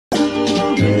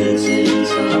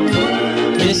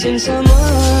missing someone.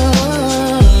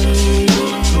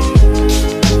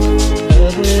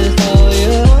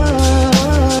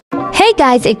 Hey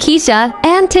guys, it's Keisha,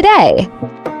 and today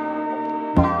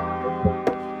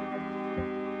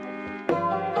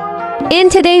in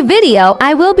today's video,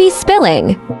 I will be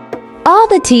spilling all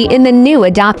the tea in the new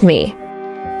Adopt Me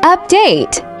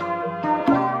update.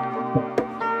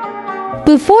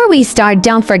 Before we start,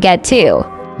 don't forget to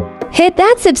hit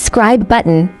that subscribe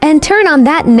button and turn on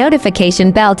that notification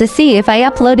bell to see if I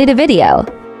uploaded a video.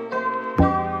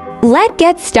 Let's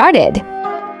get started.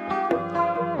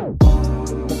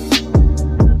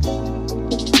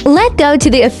 Let's go to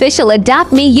the official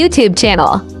Adopt Me YouTube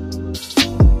channel.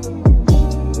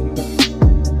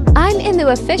 I'm in the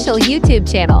official YouTube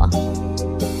channel.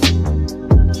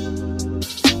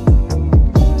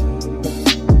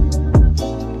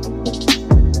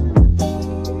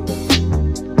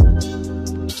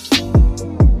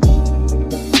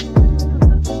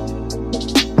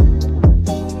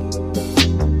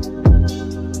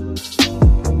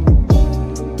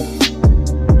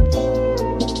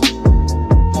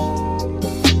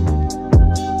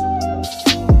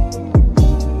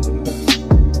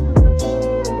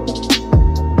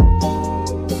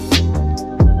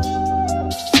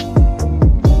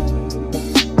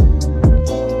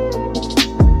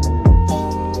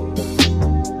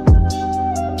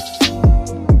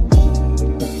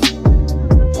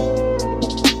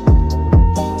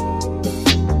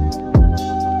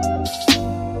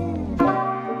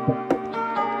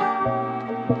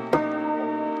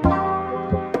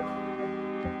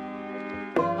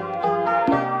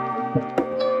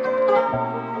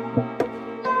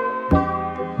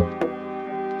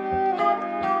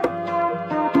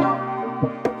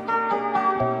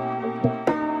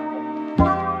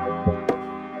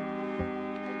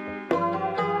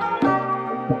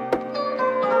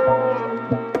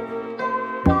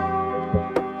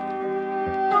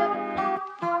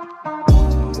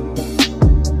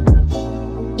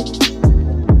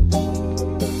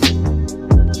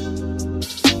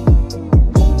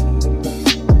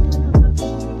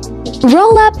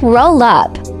 Roll up, roll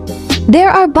up. There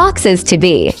are boxes to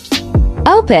be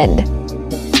opened.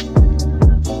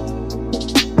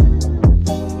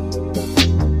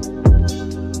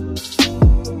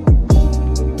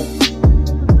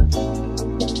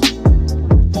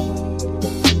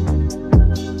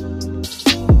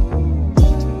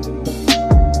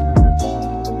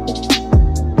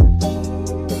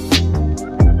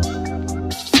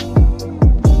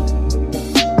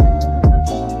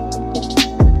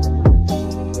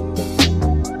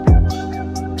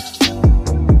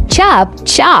 Chop,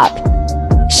 chop.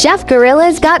 Chef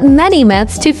Gorilla's got many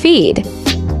mouths to feed.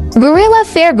 Gorilla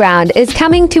Fairground is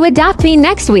coming to Adopt Me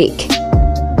next week.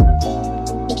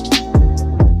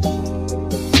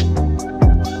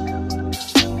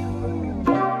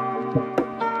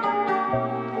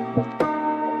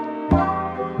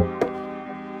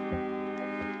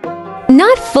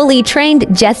 Not fully trained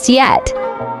just yet.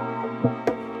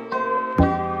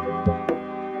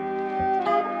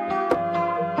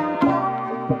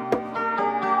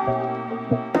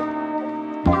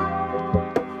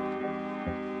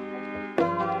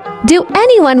 Do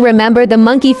anyone remember the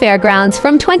Monkey Fairgrounds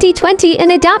from 2020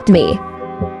 in Adopt Me?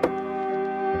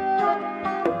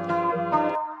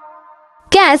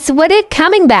 Guess what is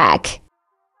coming back?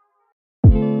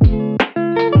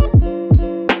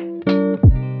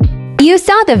 You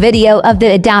saw the video of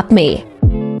the Adopt Me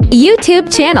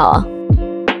YouTube channel.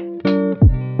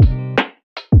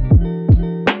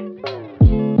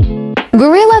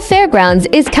 Gorilla Fairgrounds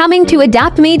is coming to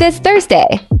Adopt Me this Thursday.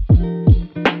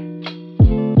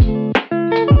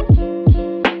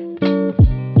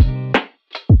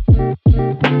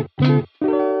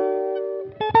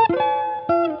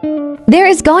 There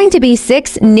is going to be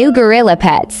 6 new gorilla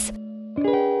pets.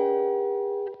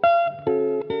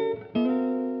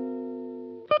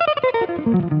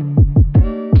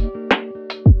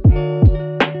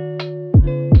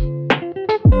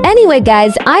 Anyway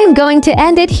guys, I am going to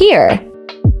end it here.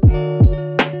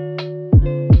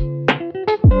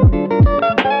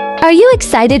 Are you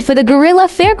excited for the Gorilla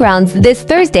Fairgrounds this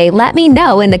Thursday? Let me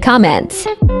know in the comments.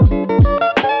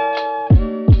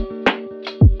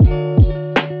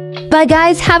 Bye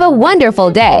guys, have a wonderful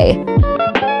day.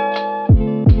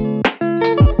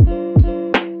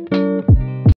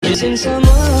 Missing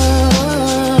someone.